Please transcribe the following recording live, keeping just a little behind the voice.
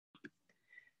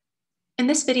In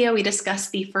this video, we discuss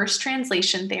the first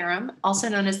translation theorem, also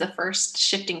known as the first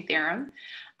shifting theorem.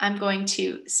 I'm going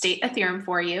to state a theorem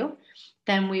for you,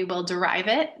 then we will derive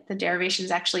it. The derivation is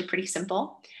actually pretty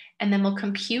simple. And then we'll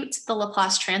compute the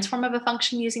Laplace transform of a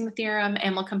function using the theorem,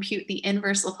 and we'll compute the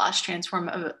inverse Laplace transform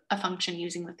of a function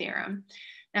using the theorem.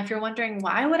 Now, if you're wondering,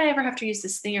 why would I ever have to use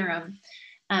this theorem?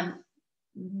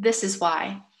 This is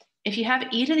why. If you have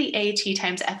e to the at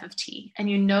times f of t, and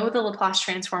you know the Laplace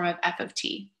transform of f of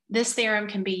t, this theorem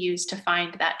can be used to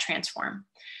find that transform.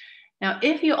 Now,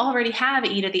 if you already have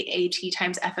e to the at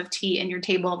times f of t in your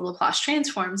table of Laplace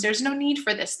transforms, there's no need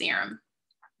for this theorem.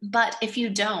 But if you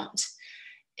don't,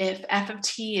 if f of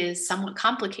t is somewhat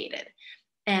complicated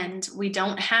and we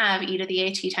don't have e to the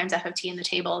at times f of t in the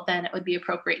table, then it would be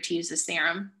appropriate to use this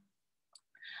theorem.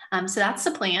 So that's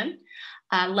the plan.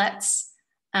 Let's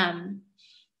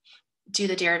do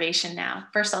the derivation now.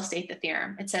 First, I'll state the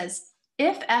theorem. It says,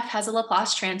 if f has a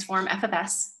Laplace transform f of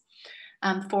s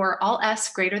for all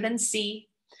s greater than c,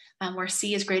 where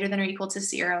c is greater than or equal to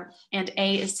 0, and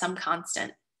a is some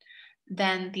constant,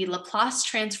 then the Laplace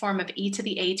transform of e to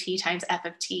the at times f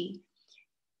of t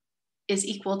is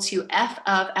equal to f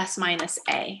of s minus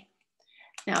a.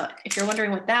 Now, if you're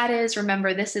wondering what that is,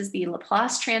 remember this is the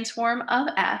Laplace transform of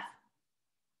f,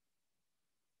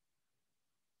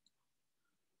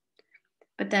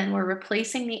 but then we're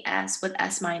replacing the s with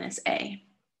s minus a.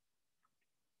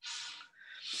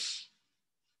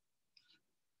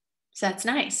 So that's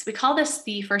nice. We call this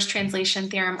the first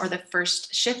translation theorem or the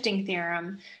first shifting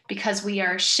theorem because we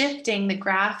are shifting the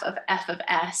graph of f of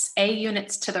s a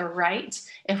units to the right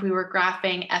if we were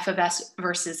graphing f of s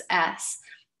versus s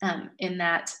in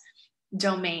that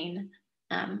domain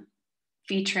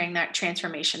featuring that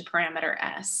transformation parameter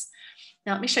s.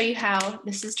 Now let me show you how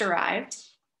this is derived.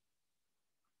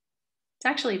 It's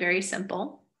actually very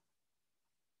simple.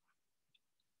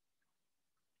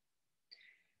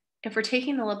 If we're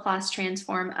taking the Laplace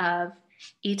transform of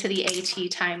e to the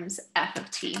at times f of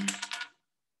t,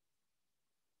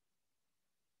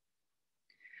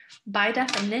 by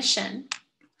definition,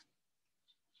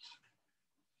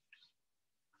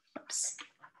 oops,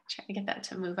 trying to get that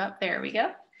to move up, there we go.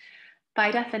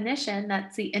 By definition,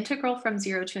 that's the integral from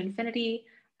 0 to infinity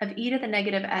of e to the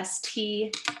negative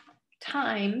st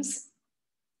times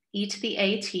e to the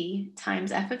at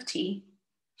times f of t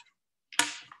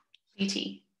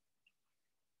dt.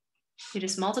 You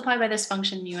just multiply by this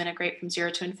function, you integrate from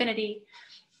 0 to infinity,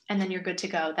 and then you're good to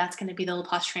go. That's going to be the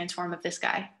Laplace transform of this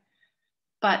guy.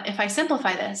 But if I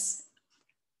simplify this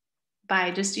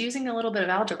by just using a little bit of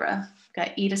algebra, we've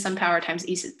got e to some power times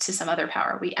e to some other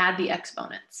power. We add the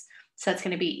exponents. So that's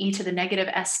going to be e to the negative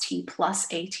st plus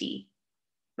at,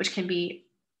 which can be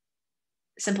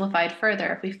simplified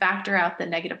further. If we factor out the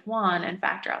 -1 and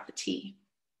factor out the t,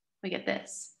 we get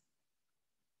this.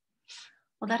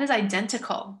 Well, that is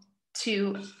identical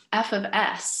to f of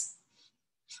s.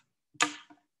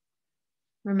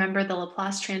 Remember, the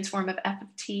Laplace transform of f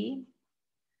of t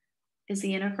is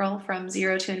the integral from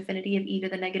 0 to infinity of e to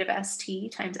the negative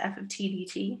st times f of t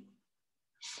dt.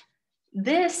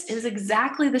 This is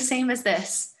exactly the same as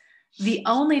this. The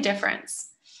only difference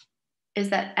is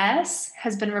that s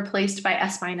has been replaced by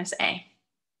s minus a.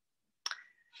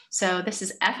 So this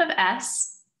is f of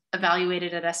s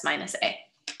evaluated at s minus a.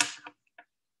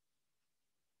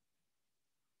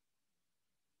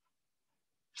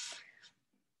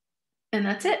 And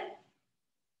that's it.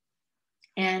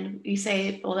 And you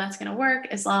say, well, that's going to work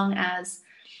as long as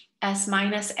s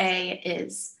minus a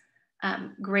is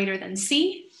greater than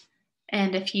c.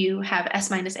 And if you have s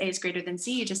minus a is greater than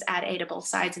c, you just add a to both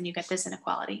sides and you get this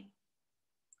inequality.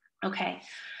 Okay,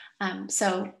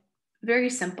 so very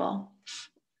simple.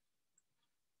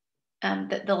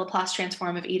 The Laplace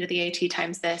transform of e to the at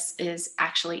times this is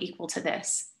actually equal to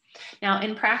this. Now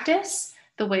in practice,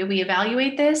 the way we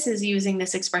evaluate this is using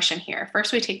this expression here.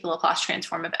 First, we take the Laplace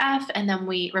transform of f, and then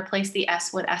we replace the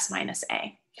s with s minus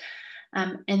a.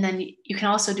 And then you can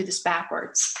also do this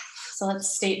backwards. So let's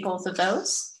state both of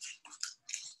those.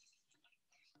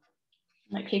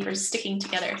 My paper's sticking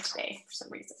together today for some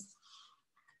reason.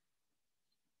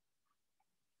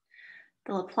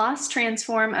 The Laplace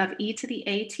transform of e to the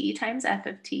at times f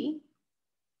of t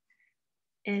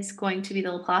is going to be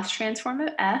the Laplace transform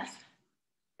of f.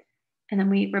 And then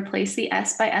we replace the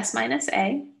s by s minus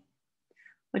a,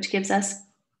 which gives us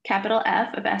capital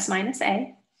F of s minus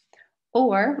a.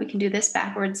 Or we can do this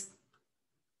backwards.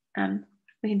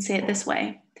 We can say it this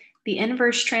way. The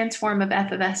inverse transform of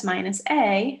f of s minus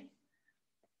a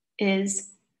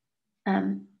is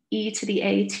e to the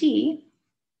at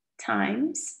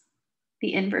times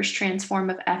the inverse transform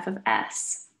of f of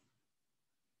s.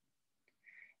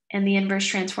 And the inverse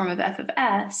transform of f of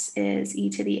s is e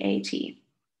to the at.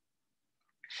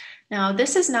 Now,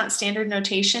 this is not standard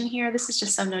notation here. This is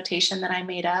just some notation that I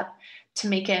made up to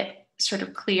make it sort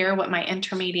of clear what my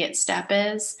intermediate step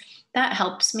is. That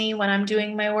helps me when I'm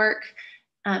doing my work.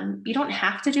 You don't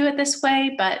have to do it this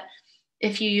way, but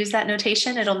if you use that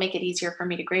notation, it'll make it easier for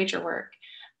me to grade your work.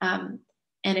 And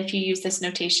if you use this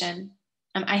notation,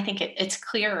 I think it's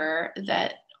clearer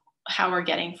that how we're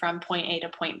getting from point A to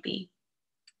point B.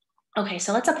 Okay,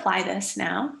 so let's apply this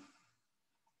now.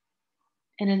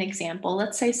 In an example,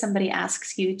 let's say somebody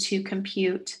asks you to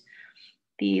compute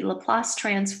the Laplace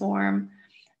transform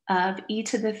of e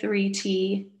to the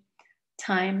 3t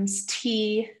times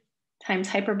t times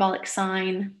hyperbolic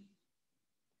sine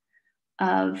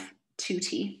of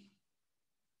 2t.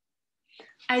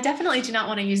 I definitely do not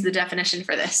want to use the definition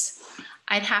for this.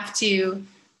 I'd have to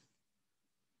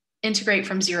integrate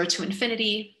from 0 to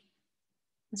infinity.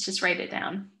 Let's just write it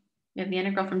down. We have the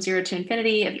integral from 0 to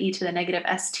infinity of e to the negative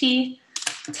st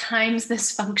times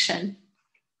this function,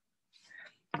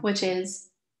 which is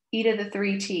e to the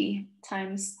 3t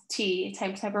times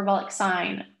hyperbolic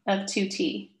sine of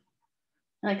 2t.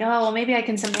 Like, oh, well, maybe I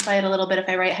can simplify it a little bit if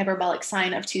I write hyperbolic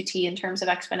sine of 2t in terms of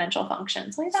exponential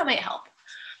functions. Like, that might help.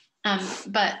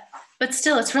 But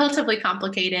still, it's relatively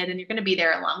complicated, and you're going to be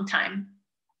there a long time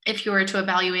if you were to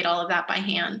evaluate all of that by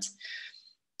hand.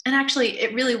 And actually,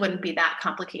 it really wouldn't be that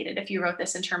complicated if you wrote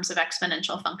this in terms of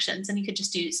exponential functions, and you could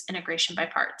just use integration by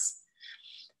parts.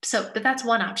 So, but that's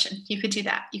one option. You could do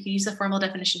that. You could use the formal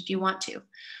definition if you want to.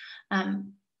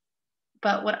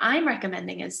 But what I'm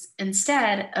recommending is,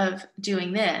 instead of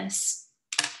doing this,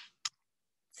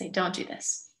 say, don't do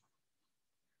this.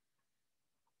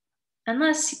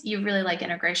 Unless you really like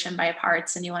integration by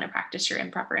parts and you want to practice your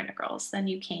improper integrals, then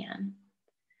you can.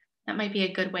 That might be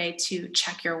a good way to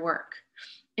check your work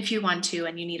if you want to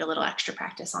and you need a little extra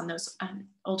practice on those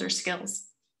older skills.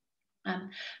 But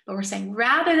we're saying,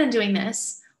 rather than doing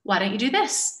this, why don't you do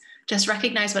this? Just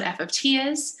recognize what f of t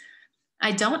is.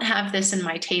 I don't have this in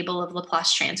my table of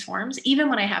Laplace transforms, even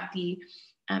when I have the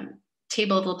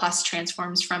table of Laplace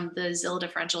transforms from the Zill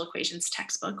differential equations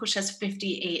textbook, which has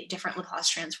 58 different Laplace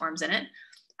transforms in it.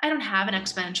 I don't have an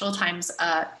exponential times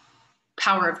a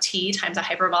power of t times a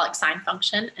hyperbolic sine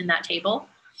function in that table,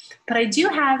 but I do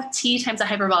have t times a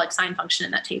hyperbolic sine function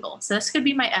in that table. So this could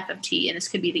be my f of t, and this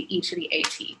could be the e to the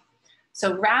at.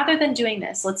 So rather than doing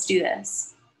this, let's do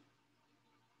this.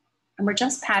 And we're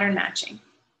just pattern matching.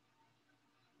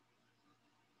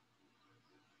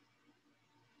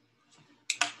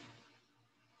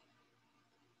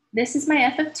 This is my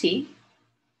f of t,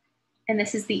 and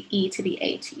this is the e to the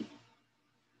at.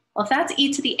 Well, if that's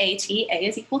e to the at, a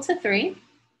is equal to 3.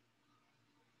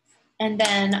 And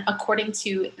then according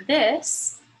to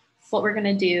this, what we're going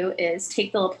to do is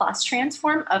take the Laplace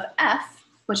transform of f,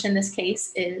 which in this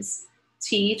case is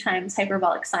t times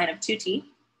hyperbolic sine of 2t.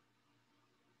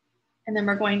 And then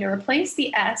we're going to replace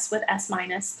the s with s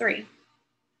minus 3.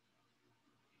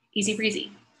 Easy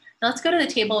breezy. Now let's go to the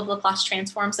table of Laplace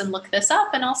transforms and look this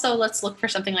up, and also let's look for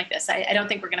something like this. I don't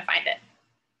think we're going to find it.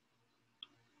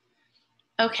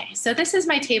 Okay, so this is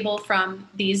my table from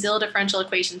the Zill differential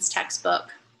equations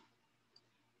textbook.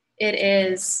 It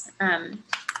is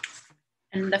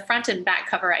in the front and back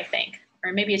cover, I think,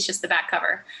 or maybe it's just the back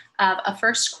cover of a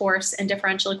first course in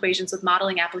differential equations with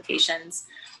modeling applications.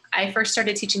 I first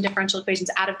started teaching differential equations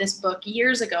out of this book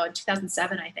years ago in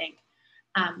 2007, I think.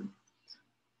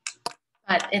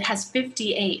 But it has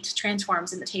 58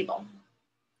 transforms in the table.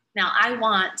 Now I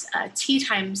want t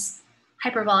times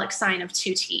hyperbolic sine of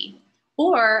 2t,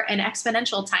 or an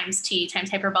exponential times t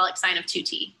times hyperbolic sine of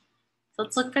 2t. So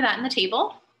let's look for that in the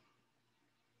table.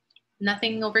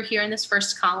 Nothing over here in this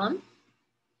first column.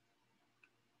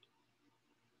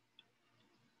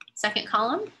 Second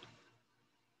column.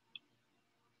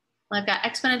 Well, I've got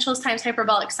exponentials times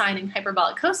hyperbolic sine and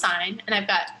hyperbolic cosine, and I've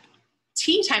got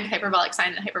t times hyperbolic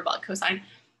sine and hyperbolic cosine,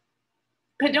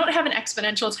 but I don't have an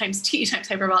exponential times t times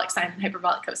hyperbolic sine and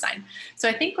hyperbolic cosine. So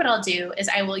I think what I'll do is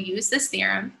I will use this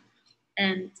theorem.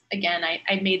 And again,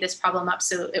 I made this problem up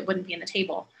so it wouldn't be in the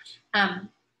table.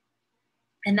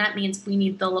 And that means we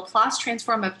need the Laplace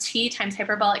transform of t times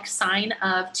hyperbolic sine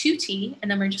of 2t, and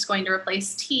then we're just going to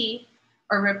replace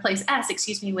s,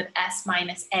 excuse me, with s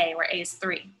minus a, where a is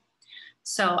 3.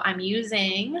 So I'm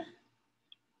using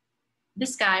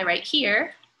this guy right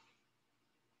here.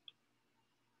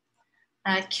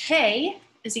 K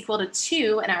is equal to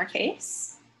 2 in our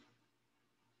case.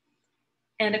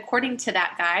 And according to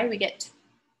that guy, we get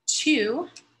 2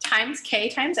 times k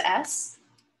times s.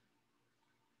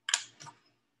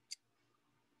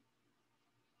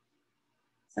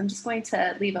 So I'm just going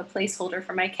to leave a placeholder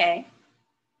for my k.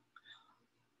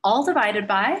 All divided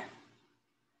by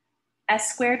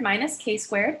s squared minus k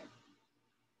squared,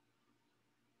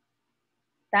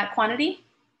 that quantity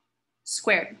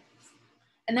squared.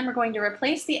 And then we're going to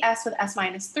replace the s with s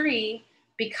minus 3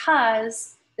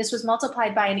 because this was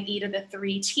multiplied by an e to the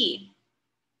 3t.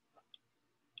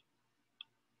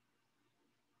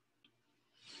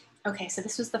 Okay, so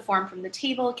this was the form from the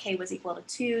table. K was equal to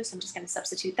 2, so I'm just going to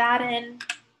substitute that in.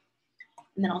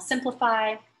 And then I'll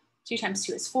simplify. 2 times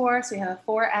 2 is 4, so we have a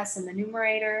 4s in the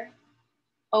numerator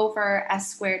over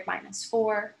s squared minus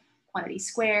 4, quantity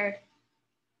squared.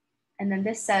 And then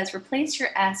this says replace your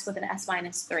s with an s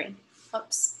minus 3.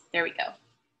 Oops, there we go.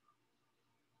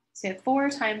 So you have 4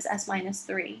 times s minus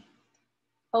 3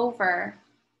 over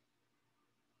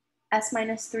s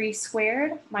minus 3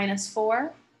 squared minus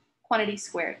 4, quantity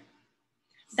squared.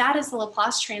 That is the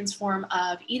Laplace transform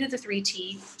of e to the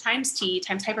 3t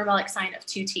times hyperbolic sine of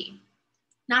 2t.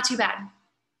 Not too bad.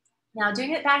 Now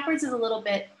doing it backwards is a little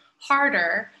bit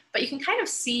harder, but you can kind of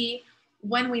see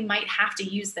when we might have to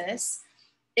use this.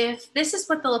 If this is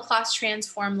what the Laplace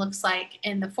transform looks like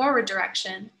in the forward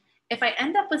direction, if I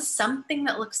end up with something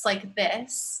that looks like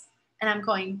this, and I'm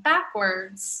going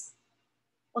backwards,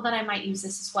 well, then I might use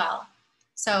this as well.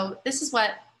 So this is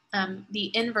what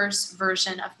the inverse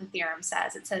version of the theorem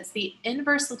says. It says the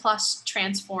inverse Laplace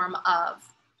transform of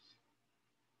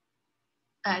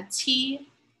t,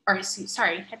 or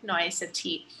sorry, no, I said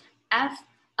t, f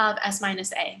of s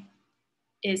minus a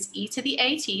is e to the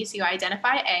at, so you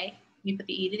identify a, you put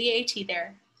the e to the at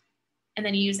there, and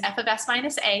then you use f of s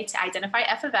minus a to identify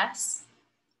f of s,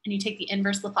 and you take the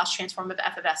inverse Laplace transform of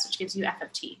f of s, which gives you f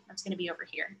of t. That's going to be over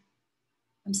here.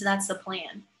 And so that's the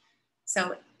plan.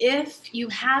 So if you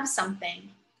have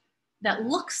something that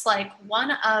looks like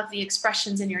one of the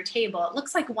expressions in your table, it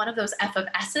looks like one of those f of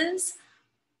s's,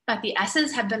 but the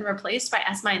s's have been replaced by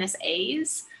s minus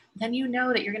a's, then you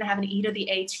know that you're going to have an e to the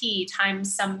at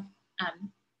times some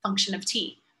function of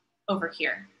t over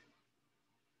here.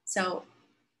 So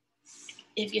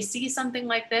if you see something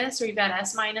like this, or you've got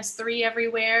s minus 3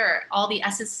 everywhere, or all the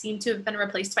s's seem to have been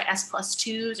replaced by s plus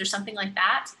 2's or something like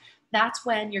that, that's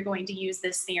when you're going to use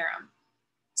this theorem.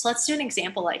 So let's do an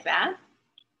example like that.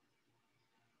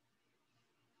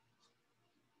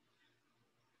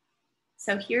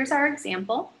 So here's our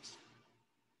example.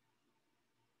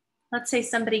 Let's say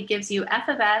somebody gives you f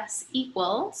of s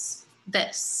equals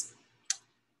this.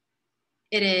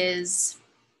 It is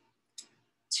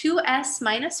 2s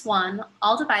minus 1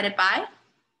 all divided by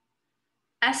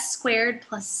s squared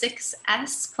plus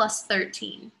 6s plus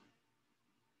 13.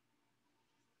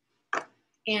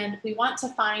 And we want to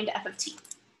find f of t,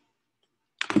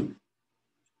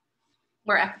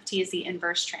 where f of t is the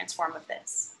inverse transform of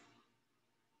this.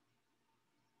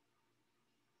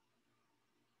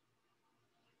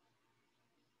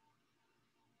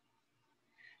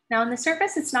 Now on the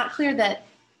surface, it's not clear that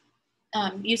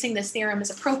using this theorem is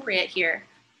appropriate here,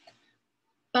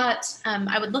 but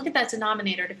I would look at that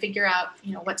denominator to figure out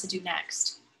what to do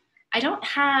next. I don't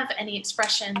have any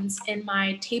expressions in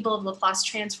my table of Laplace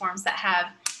transforms that have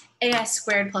as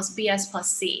squared plus bs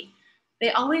plus c.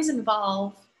 They always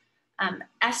involve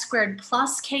s squared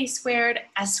plus k squared,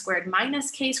 s squared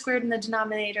minus k squared in the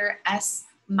denominator, s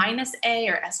minus a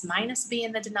or s minus b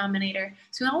in the denominator.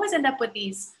 So we always end up with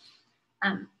these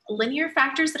linear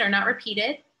factors that are not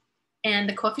repeated, and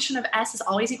the coefficient of s is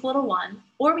always equal to 1,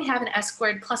 or we have an s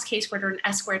squared plus k squared or an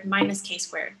s squared minus k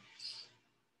squared.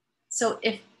 So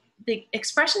if the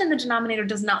expression in the denominator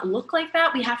does not look like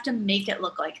that, we have to make it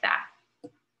look like that.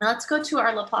 Now let's go to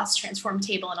our Laplace transform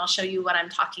table and I'll show you what I'm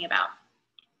talking about.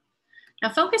 Now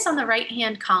focus on the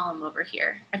right-hand column over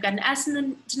here. I've got an s in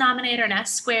the denominator, an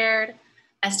s squared,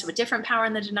 s to a different power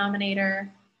in the denominator.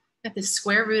 I've got the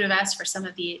square root of s for some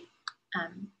of the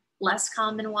less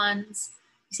common ones.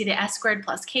 You see the s squared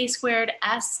plus k squared,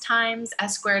 s times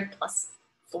s squared plus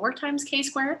 4 times k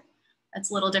squared. That's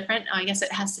a little different. I guess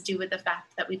it has to do with the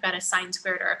fact that we've got a sine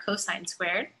squared or a cosine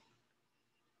squared.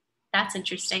 That's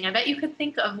interesting. I bet you could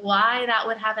think of why that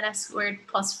would have an s squared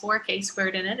plus 4k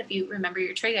squared in it if you remember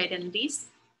your trig identities.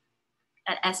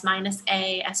 At s minus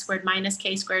a, s squared minus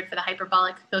k squared for the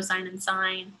hyperbolic cosine and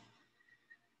sine.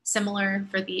 Similar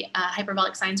for the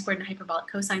hyperbolic sine squared and hyperbolic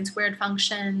cosine squared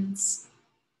functions.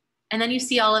 And then you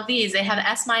see all of these. They have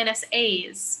s minus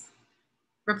a's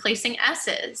replacing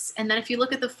s's. And then if you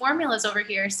look at the formulas over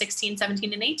here, 16,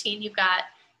 17, and 18, you've got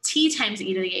t times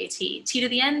e to the at, t to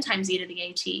the n times e to the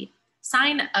at,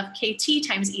 sine of kt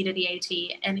times e to the at,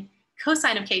 and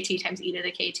cosine of kt times e to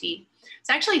the kt.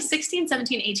 So actually 16,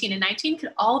 17, 18, and 19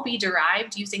 could all be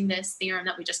derived using this theorem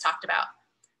that we just talked about.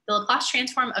 The Laplace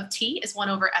transform of t is 1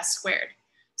 over s squared.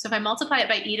 So if I multiply it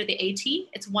by e to the at,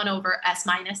 it's 1 over s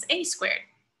minus a squared.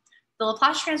 The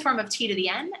Laplace transform of t to the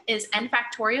n is n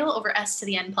factorial over s to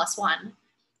the n plus 1.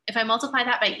 If I multiply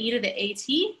that by e to the at,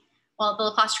 well, the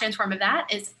Laplace transform of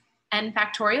that is n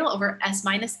factorial over s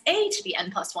minus a to the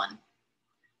n plus 1.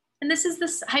 And this is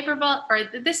this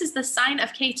this is the sine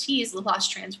of kt's Laplace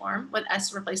transform with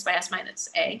s replaced by s minus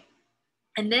a.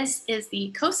 And this is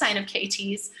the cosine of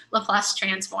kt's Laplace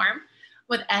transform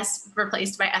with s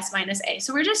replaced by s minus a.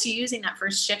 So we're just using that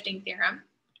first shifting theorem.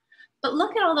 But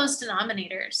look at all those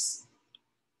denominators.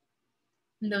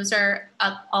 And those are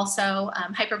also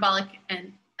hyperbolic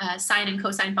and sine and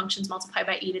cosine functions multiplied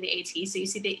by e to the at. So you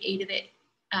see the a to the,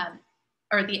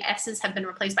 or the s's have been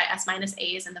replaced by s minus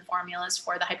a's in the formulas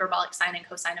for the hyperbolic sine and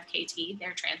cosine of kt,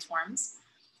 their transforms.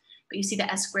 But you see the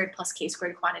s squared plus k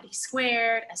squared quantity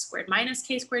squared, s squared minus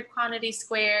k squared quantity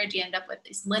squared. You end up with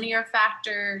these linear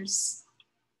factors.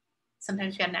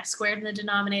 Sometimes you have an x squared in the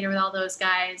denominator with all those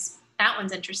guys. That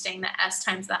one's interesting, the s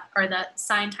times the, or the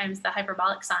sine times the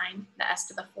hyperbolic sine, the s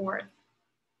to the fourth.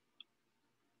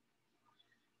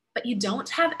 But you don't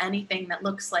have anything that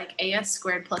looks like as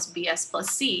squared plus bs plus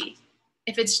c.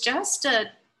 If it's just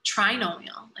a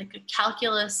trinomial, like a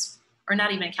calculus, or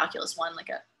not even a calculus one, like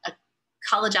a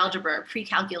college algebra or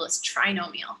pre-calculus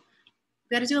trinomial,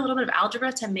 we got to do a little bit of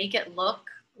algebra to make it look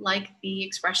like the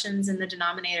expressions in the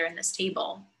denominator in this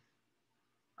table.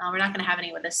 We're not going to have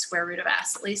any with the square root of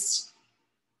s, at least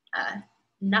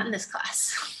not in this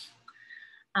class.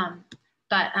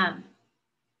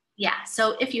 Yeah,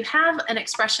 so if you have an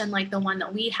expression like the one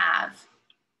that we have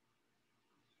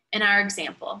in our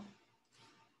example,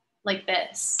 like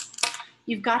this,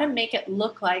 you've got to make it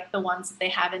look like the ones that they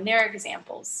have in their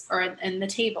examples or in the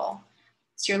table.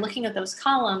 So you're looking at those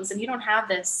columns and you don't have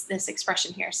this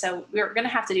expression here. So we're going to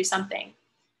have to do something.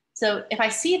 So if I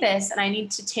see this and I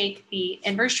need to take the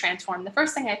inverse transform, the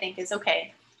first thing I think is,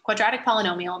 okay, quadratic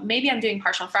polynomial, maybe I'm doing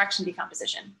partial fraction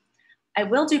decomposition. I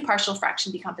will do partial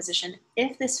fraction decomposition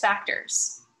if this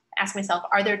factors. Ask myself,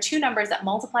 are there two numbers that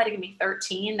multiply to give me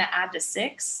 13 that add to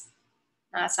 6?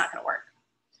 No, that's not going to work.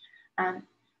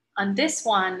 On this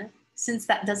one, since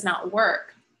that does not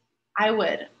work, I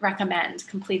would recommend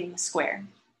completing the square.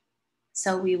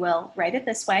 So we will write it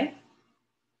this way.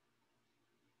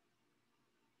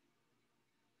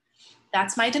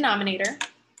 That's my denominator.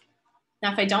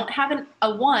 Now, if I don't have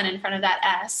a 1 in front of that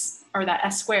s, or that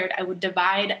s squared, I would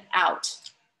divide out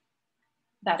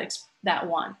that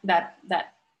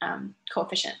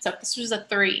coefficient. So if this was a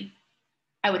 3,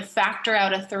 I would factor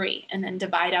out a 3 and then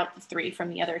divide out the 3 from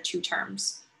the other two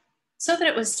terms so that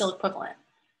it was still equivalent.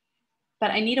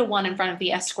 But I need a 1 in front of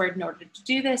the s squared in order to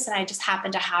do this, and I just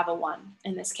happen to have a 1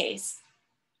 in this case.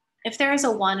 If there is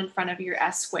a 1 in front of your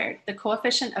s squared, the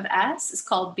coefficient of s is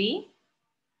called b.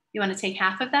 You want to take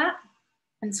half of that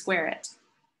and square it.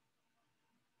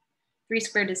 3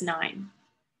 squared is 9.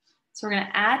 So we're going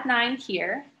to add 9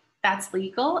 here. That's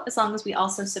legal as long as we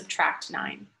also subtract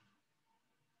 9.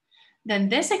 Then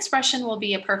this expression will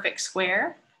be a perfect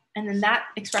square, and then that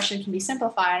expression can be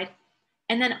simplified.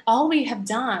 And then all we have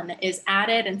done is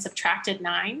added and subtracted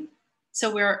 9.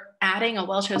 So we're adding a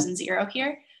well-chosen 0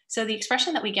 here. So the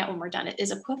expression that we get when we're done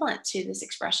is equivalent to this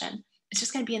expression. It's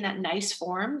just going to be in that nice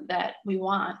form that we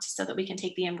want so that we can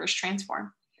take the inverse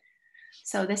transform.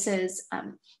 So this is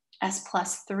s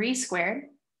plus 3 squared.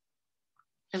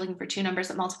 You're looking for two numbers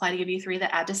that multiply to give you 3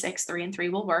 that add to 6. 3 and 3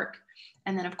 will work.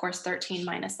 And then, of course, 13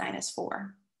 minus 9 is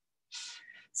 4.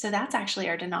 So that's actually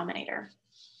our denominator.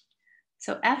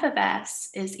 So f of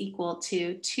s is equal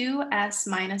to 2s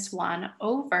minus 1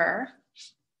 over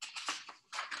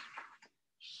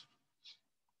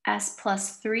s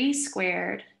plus 3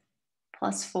 squared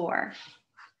plus 4.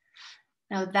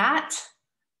 Now that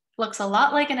looks a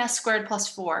lot like an s squared plus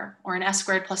 4 or an s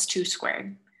squared plus 2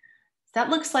 squared. That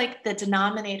looks like the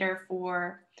denominator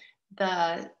for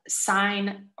the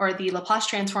sine or the Laplace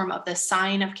transform of the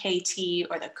sine of kt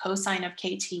or the cosine of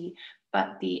kt,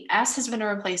 but the s has been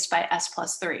replaced by s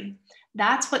plus 3.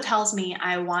 That's what tells me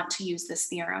I want to use this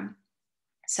theorem.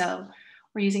 So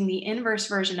we're using the inverse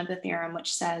version of the theorem,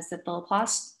 which says that the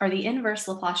Laplace or the inverse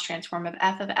Laplace transform of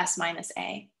f of s minus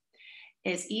a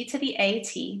is e to the at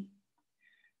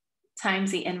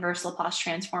times the inverse Laplace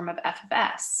transform of f of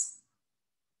s.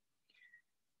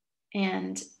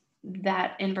 And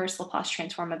that inverse Laplace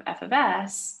transform of f of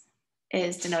s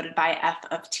is denoted by f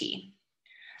of t.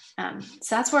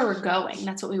 So that's where we're going.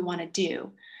 That's what we want to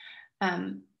do.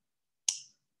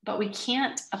 But we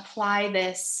can't apply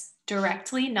this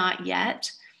directly, not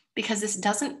yet, because this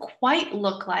doesn't quite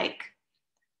look like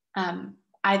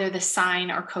either the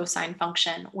sine or cosine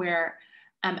function where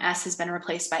s has been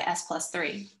replaced by s plus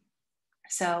 3.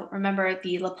 So remember,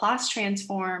 the Laplace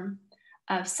transform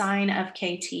of sine of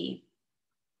kt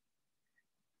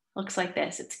looks like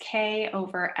this. It's k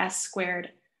over s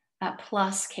squared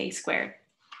plus k squared.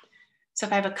 So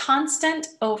if I have a constant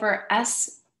over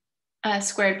s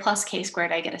squared plus k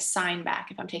squared, I get a sign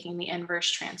back if I'm taking the inverse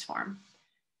transform.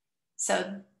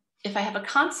 So if I have a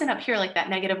constant up here like that,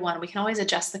 -1, we can always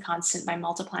adjust the constant by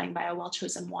multiplying by a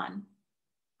well-chosen 1.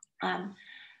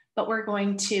 But we're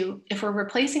going to, if we're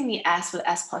replacing the s with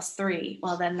s plus 3,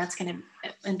 well, then that's going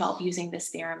to involve using this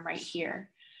theorem right here.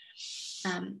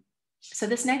 So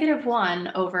this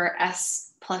 -1 over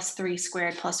s plus 3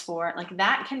 squared plus 4, like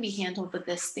that can be handled with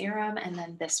this theorem and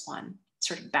then this one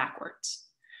sort of backwards.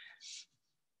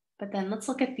 But then let's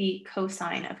look at the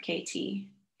cosine of kt.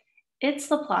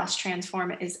 Its Laplace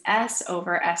transform is s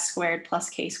over s squared plus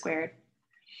k squared.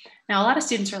 Now, a lot of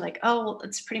students are like, oh, well,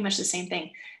 it's pretty much the same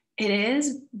thing. It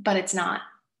is, but it's not,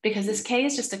 because this k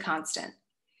is just a constant.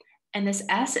 And this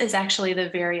s is actually the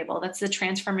variable. That's the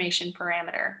transformation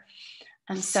parameter.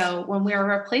 And so when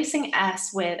we're replacing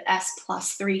s with s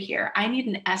plus 3 here, I need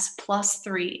an s plus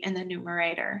 3 in the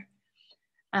numerator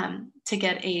to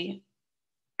get a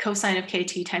cosine of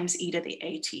kt times e to the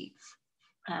at.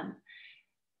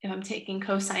 If I'm taking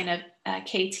cosine of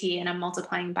kt and I'm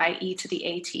multiplying by e to the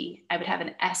at, I would have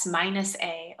an s minus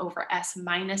a over s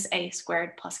minus a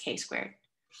squared plus k squared.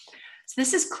 So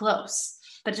this is close,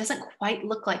 but it doesn't quite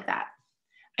look like that.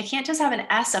 I can't just have an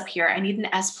s up here. I need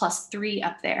an s plus 3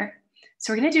 up there.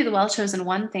 So we're going to do the well-chosen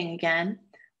 1 thing again.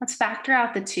 Let's factor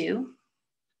out the 2.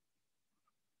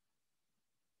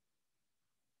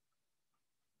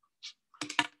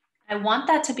 I want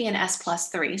that to be an s plus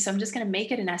 3, so I'm just going to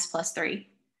make it an s plus 3.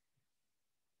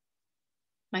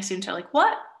 My students are like,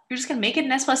 what? You're just going to make it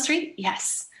an s plus 3?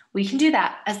 Yes, we can do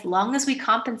that as long as we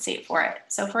compensate for it.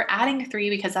 So if we're adding 3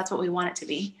 because that's what we want it to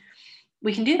be,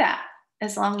 we can do that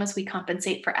as long as we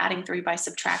compensate for adding 3 by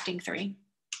subtracting 3.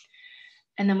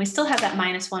 And then we still have that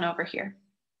 -1 over here.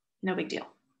 No big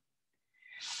deal.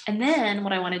 And then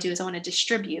what I want to do is I want to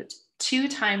distribute 2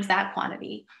 times that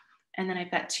quantity. And then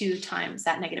I've got 2 times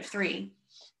that -3.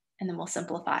 And then we'll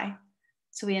simplify.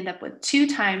 So we end up with 2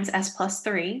 times s plus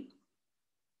 3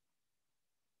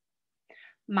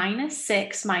 minus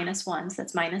 6 minus 1, so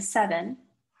that's -7,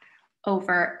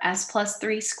 over s plus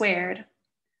 3 squared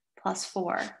plus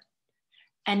 4.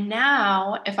 And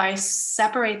now if I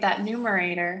separate that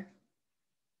numerator,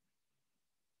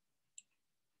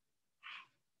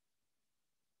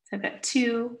 so I've got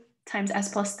 2 times s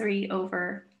plus 3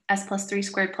 over s plus 3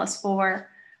 squared plus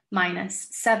 4 minus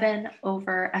 7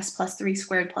 over s plus 3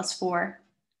 squared plus 4.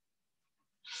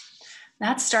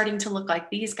 That's starting to look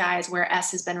like these guys where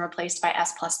s has been replaced by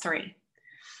s plus 3.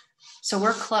 So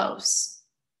we're close.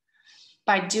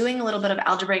 By doing a little bit of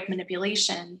algebraic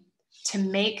manipulation to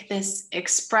make this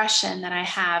expression that I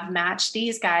have match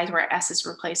these guys where s is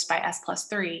replaced by s plus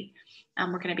 3,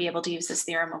 we're going to be able to use this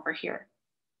theorem over here.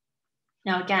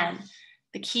 Now again,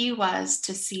 the key was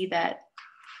to see that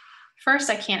first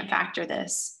I can't factor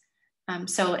this.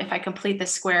 So if I complete the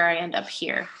square, I end up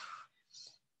here.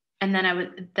 And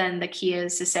then the key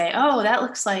is to say, oh, that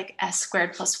looks like s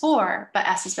squared plus 4, but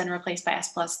s has been replaced by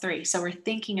s plus 3. So we're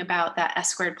thinking about that s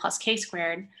squared plus k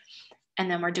squared,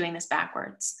 and then we're doing this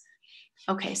backwards.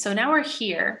 Okay, so now we're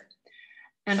here.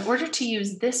 In order to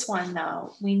use this one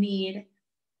though, we need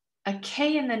a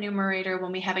k in the numerator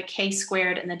when we have a k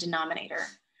squared in the denominator.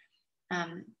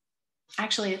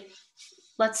 Actually,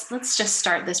 let's just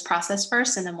start this process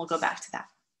first and then we'll go back to that.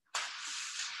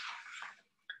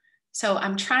 So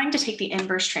I'm trying to take the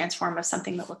inverse transform of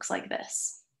something that looks like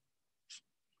this.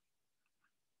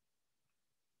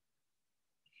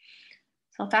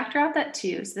 So I'll factor out that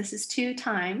 2. So this is 2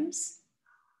 times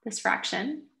this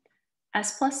fraction,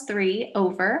 s plus 3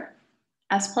 over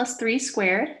s plus 3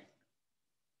 squared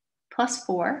plus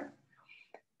 4.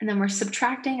 And then we're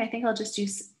subtracting, I think I'll just do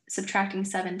subtracting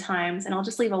 7 times, and I'll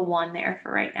just leave a 1 there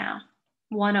for right now.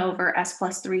 1 over s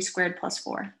plus 3 squared plus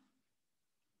 4.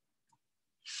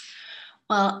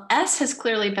 Well, s has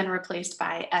clearly been replaced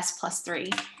by s plus 3.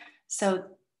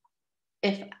 So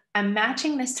if I'm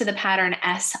matching this to the pattern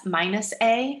s minus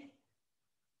a,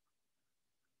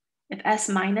 if s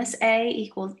minus a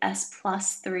equals s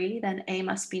plus 3, then a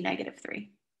must be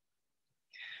 -3.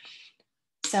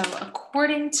 So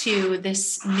according to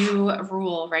this new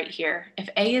rule right here, if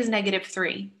a is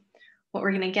 -3, what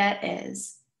we're going to get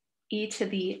is e to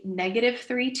the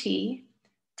 -3t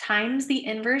times the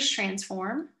inverse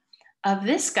transform of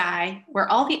this guy, where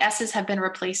all the s's have been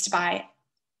replaced by,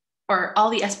 or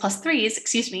all the s plus 3s,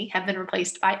 excuse me, have been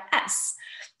replaced by s.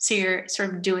 So you're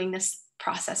sort of doing this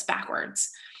process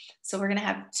backwards. So we're going to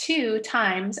have 2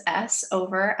 times s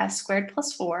over s squared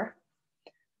plus 4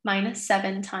 minus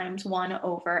 7 times 1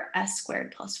 over s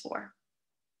squared plus 4.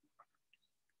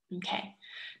 Okay,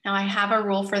 now I have a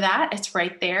rule for that. It's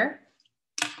right there.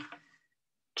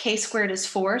 K squared is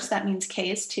 4, so that means k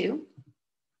is 2.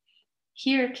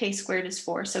 Here, k squared is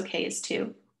 4, so k is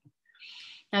 2.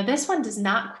 Now this one does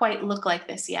not quite look like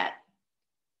this yet.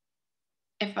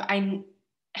 If I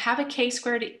have a k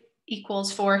squared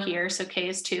equals 4 here, so k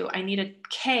is 2, I need a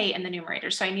k in the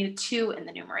numerator, so I need a 2 in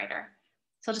the numerator.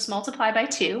 So I'll just multiply by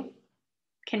 2,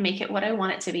 can make it what I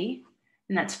want it to be,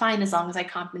 and that's fine as long as I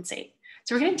compensate.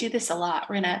 So we're going to do this a lot.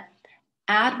 We're going to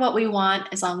add what we want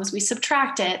as long as we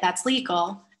subtract it, that's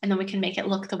legal, and then we can make it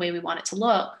look the way we want it to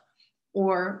look,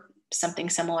 or something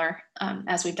similar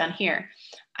as we've done here.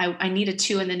 I need a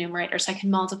 2 in the numerator, so I can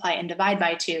multiply and divide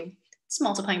by 2. It's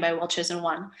multiplying by a well-chosen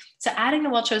 1. So adding the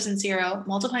well-chosen 0,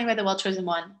 multiplying by the well-chosen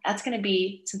 1, that's going to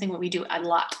be something that we do a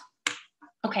lot.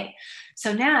 Okay,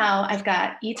 so now I've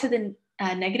got e to the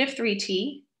negative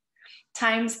 3t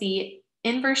times the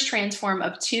inverse transform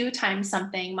of 2 times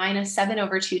something minus 7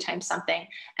 over 2 times something.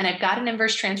 And I've got an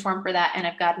inverse transform for that, and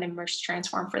I've got an inverse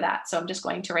transform for that. So I'm just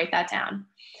going to write that down.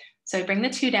 So I bring the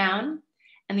 2 down,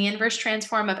 and the inverse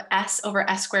transform of s over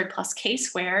s squared plus k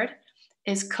squared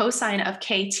is cosine of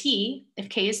kt. If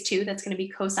k is 2, that's going to be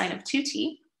cosine of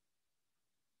 2t.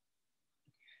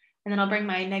 And then I'll bring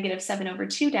my negative 7 over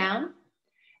 2 down.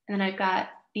 And then I've got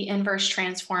the inverse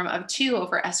transform of 2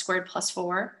 over s squared plus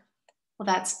 4. Well,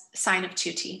 that's sine of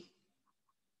 2t.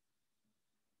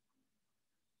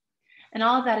 And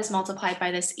all of that is multiplied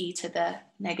by this e to the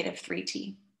negative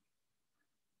 3t.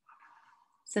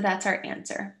 So that's our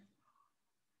answer.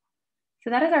 So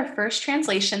that is our first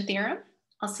translation theorem.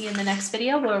 I'll see you in the next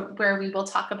video where we will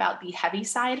talk about the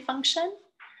Heaviside function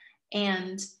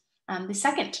and the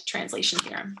second translation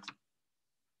theorem.